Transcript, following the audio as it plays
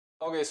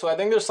Okay, so I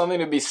think there's something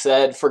to be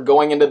said for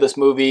going into this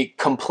movie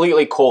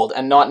completely cold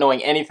and not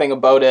knowing anything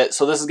about it.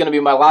 So this is going to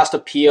be my last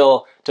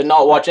appeal to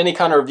not watch any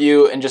kind of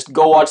review and just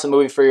go watch the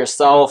movie for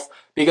yourself.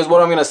 Because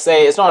what I'm going to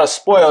say, it's not a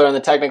spoiler in the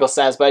technical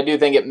sense, but I do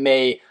think it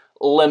may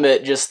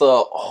limit just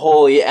the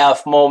holy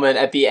F moment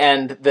at the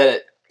end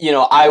that, you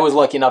know, I was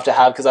lucky enough to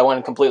have because I went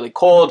in completely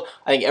cold.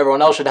 I think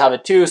everyone else should have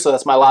it too, so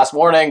that's my last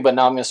warning, but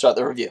now I'm going to start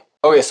the review.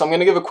 Okay, so I'm going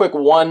to give a quick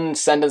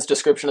one-sentence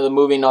description of the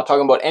movie, not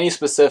talking about any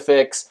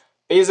specifics.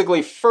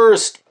 Basically,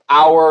 first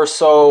hour or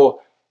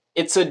so,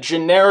 it's a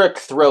generic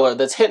thriller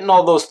that's hitting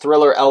all those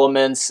thriller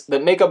elements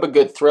that make up a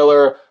good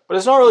thriller, but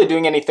it's not really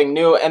doing anything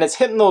new, and it's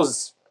hitting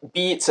those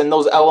beats and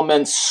those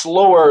elements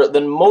slower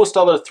than most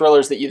other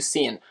thrillers that you've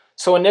seen.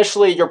 So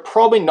initially, you're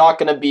probably not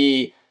going to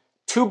be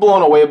too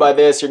blown away by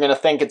this. You're going to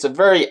think it's a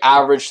very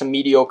average to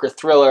mediocre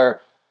thriller,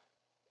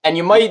 and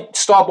you might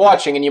stop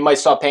watching and you might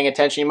stop paying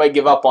attention. You might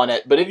give up on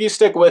it, but if you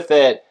stick with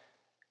it,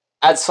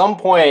 at some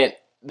point,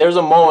 there's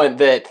a moment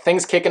that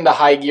things kick into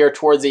high gear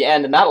towards the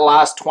end, and that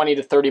last 20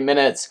 to 30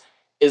 minutes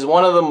is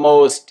one of the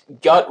most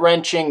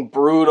gut-wrenching,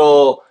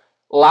 brutal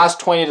last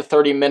 20 to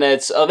 30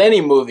 minutes of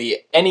any movie,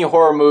 any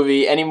horror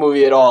movie, any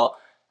movie at all.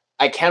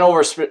 I can't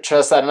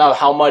overstress that enough,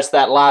 how much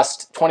that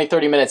last 20,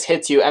 30 minutes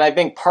hits you, and I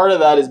think part of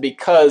that is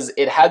because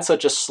it had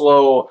such a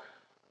slow,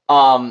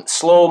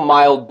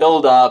 mild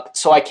build-up,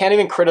 so I can't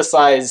even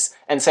criticize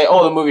and say,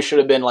 oh, the movie should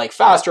have been like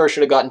faster or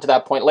should have gotten to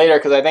that point later,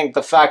 because I think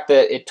the fact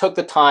that it took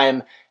the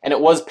time and it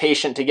was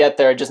patient to get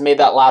there, it just made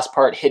that last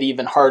part hit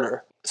even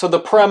harder. So the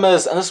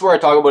premise, and this is where I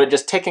talk about it,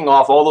 just ticking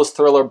off all those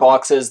thriller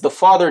boxes, the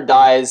father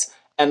dies,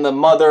 and the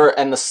mother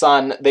and the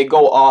son, they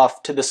go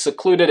off to the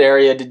secluded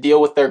area to deal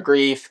with their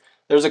grief.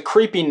 There's a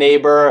creepy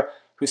neighbor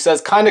who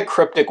says kind of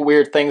cryptic,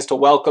 weird things to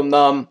welcome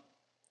them.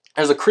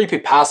 There's a creepy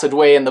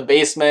passageway in the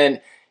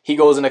basement. He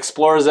goes and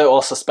explores it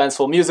while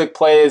suspenseful music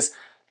plays.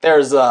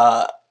 There's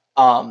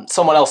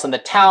someone else in the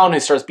town who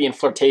starts being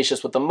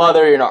flirtatious with the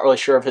mother. You're not really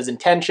sure of his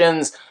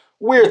intentions.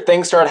 Weird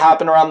things start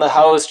happening around the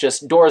house,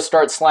 just doors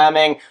start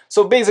slamming.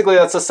 So basically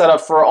that's a setup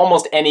for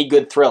almost any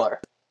good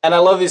thriller. And I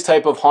love these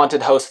type of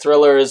haunted house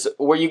thrillers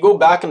where you go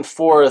back and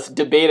forth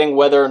debating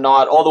whether or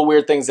not all the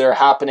weird things that are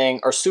happening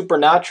are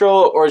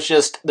supernatural or it's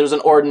just there's an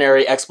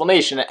ordinary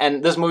explanation.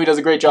 And this movie does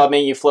a great job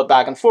making you flip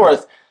back and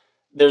forth.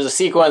 There's a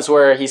sequence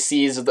where he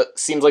seems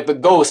like the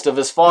ghost of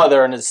his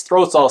father and his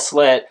throat's all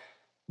slit.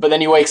 But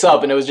then he wakes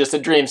up and it was just a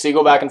dream. So you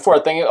go back and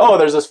forth thinking, oh,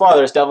 there's his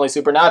father. It's definitely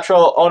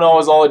supernatural. Oh, no, it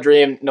was all a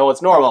dream. No,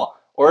 it's normal.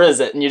 Or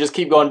is it? And you just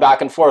keep going back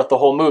and forth the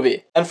whole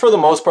movie. And for the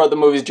most part, the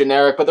movie's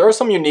generic, but there are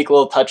some unique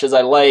little touches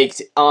I liked.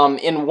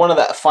 In one of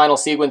the final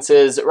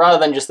sequences, rather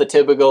than just the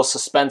typical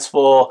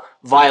suspenseful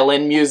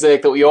violin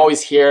music that we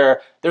always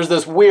hear, there's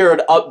this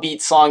weird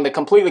upbeat song that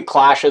completely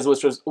clashes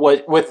with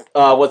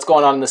what's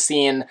going on in the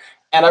scene.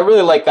 And I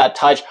really like that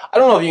touch. I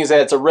don't know if you can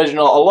say it's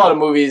original. A lot of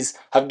movies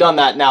have done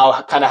that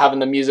now, kind of having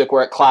the music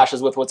where it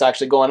clashes with what's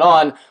actually going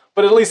on.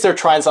 But at least they're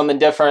trying something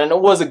different, and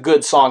it was a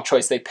good song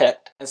choice they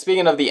picked. And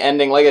speaking of the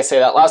ending, like I say,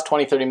 that last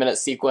 20-30 minute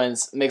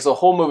sequence makes the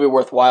whole movie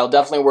worthwhile,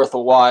 definitely worth a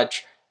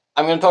watch.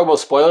 I'm going to talk about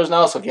spoilers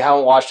now, so if you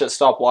haven't watched it,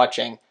 stop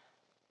watching.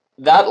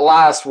 That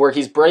last, where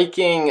he's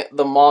breaking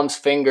the mom's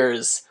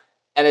fingers,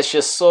 and it's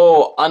just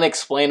so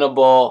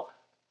unexplainable,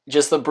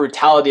 just the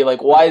brutality,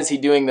 like why is he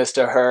doing this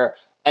to her?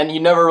 And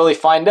you never really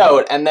find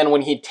out. And then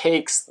when he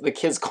takes the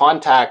kid's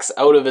contacts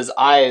out of his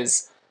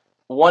eyes,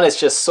 one, it's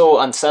just so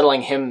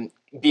unsettling, him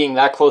being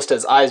that close to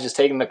his eyes, just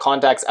taking the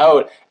contacts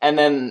out. And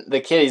then the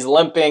kid, he's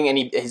limping and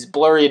he's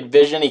blurred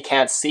vision, he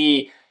can't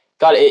see.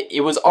 God,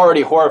 it was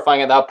already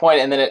horrifying at that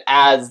point. And then it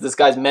adds this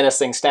guy's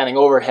menacing standing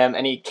over him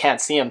and he can't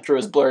see him through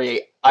his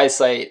blurry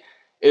eyesight.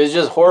 It was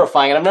just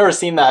horrifying. And I've never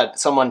seen that,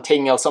 someone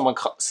taking out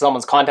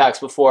someone's contacts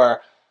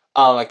before,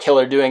 a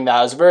killer doing that.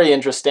 It was very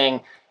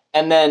interesting.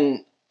 And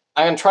then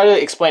I'm going to try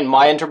to explain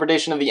my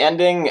interpretation of the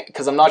ending,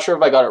 because I'm not sure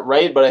if I got it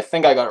right, but I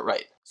think I got it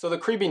right. So the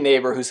creepy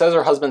neighbor who says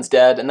her husband's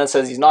dead and then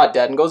says he's not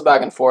dead and goes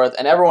back and forth,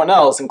 and everyone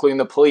else, including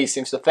the police,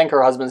 seems to think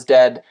her husband's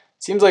dead.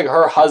 Seems like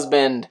her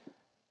husband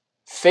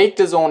faked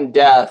his own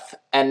death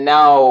and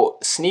now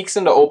sneaks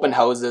into open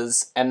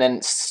houses and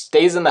then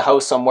stays in the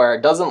house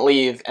somewhere, doesn't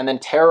leave, and then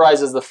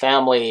terrorizes the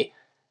family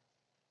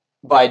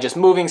by just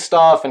moving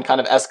stuff and kind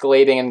of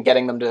escalating and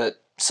getting them to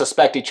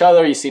suspect each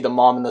other. You see the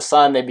mom and the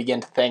son, they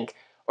begin to think,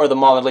 or the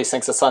mom at least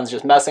thinks the son's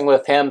just messing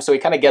with him, so he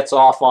kind of gets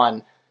off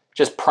on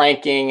just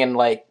pranking and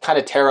like kind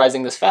of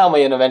terrorizing this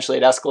family, and eventually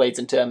it escalates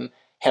into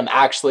him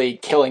actually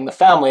killing the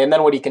family. And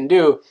then what he can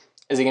do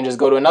is he can just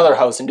go to another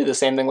house and do the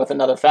same thing with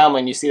another family,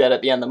 and you see that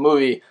at the end of the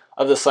movie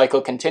of the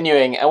cycle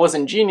continuing. And what's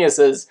ingenious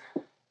is,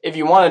 if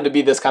you wanted to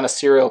be this kind of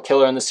serial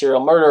killer and the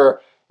serial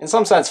murderer, in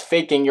some sense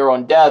faking your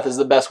own death is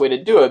the best way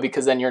to do it,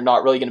 because then you're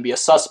not really going to be a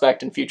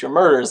suspect in future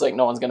murders. Like,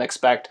 no one's going to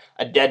expect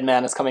a dead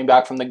man is coming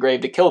back from the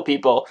grave to kill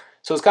people.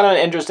 So it's kind of an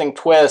interesting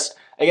twist.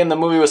 Again, the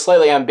movie was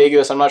slightly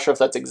ambiguous. I'm not sure if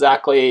that's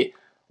exactly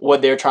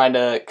what they're trying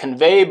to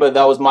convey, but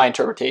that was my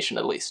interpretation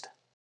at least.